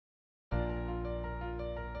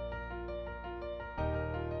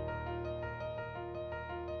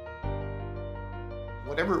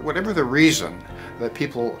Whatever the reason that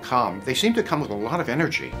people come, they seem to come with a lot of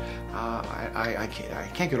energy. I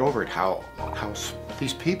can't get over it how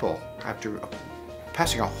these people, after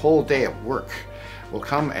passing a whole day at work, will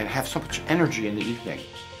come and have so much energy in the evening.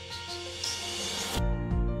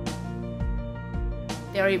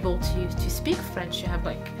 They're able to speak French, you have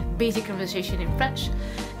like basic conversation in French.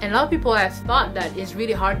 And a lot of people have thought that it's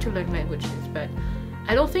really hard to learn languages, but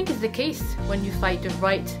I don't think it's the case when you find the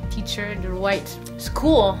right teacher, the right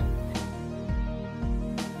school.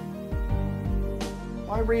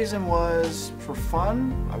 My reason was for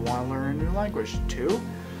fun. I want to learn a new language. 2,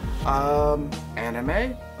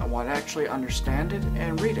 anime. I want to actually understand it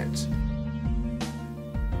and read it.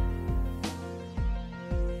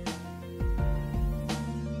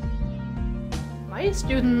 My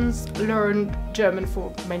students learn German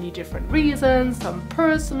for many different reasons, some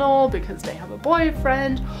personal because they have a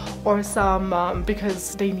boyfriend, or some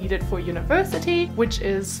because they need it for university, which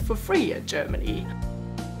is for free in Germany.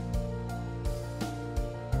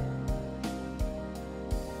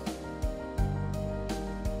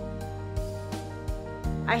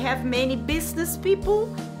 I have many business people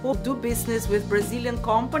who do business with Brazilian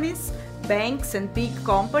companies, banks and big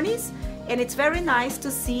companies. And it's very nice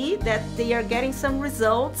to see that they are getting some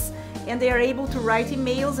results and they are able to write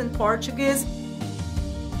emails in Portuguese.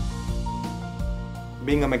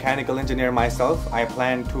 Being a mechanical engineer myself, I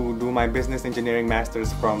plan to do my business engineering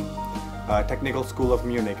masters from Technical School of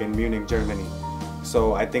Munich in Munich, Germany.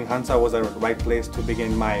 So I think Hansa was a right place to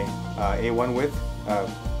begin my A1 with.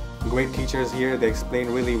 Great teachers here, they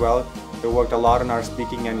explain really well. They worked a lot on our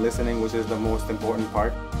speaking and listening, which is the most important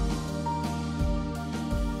part.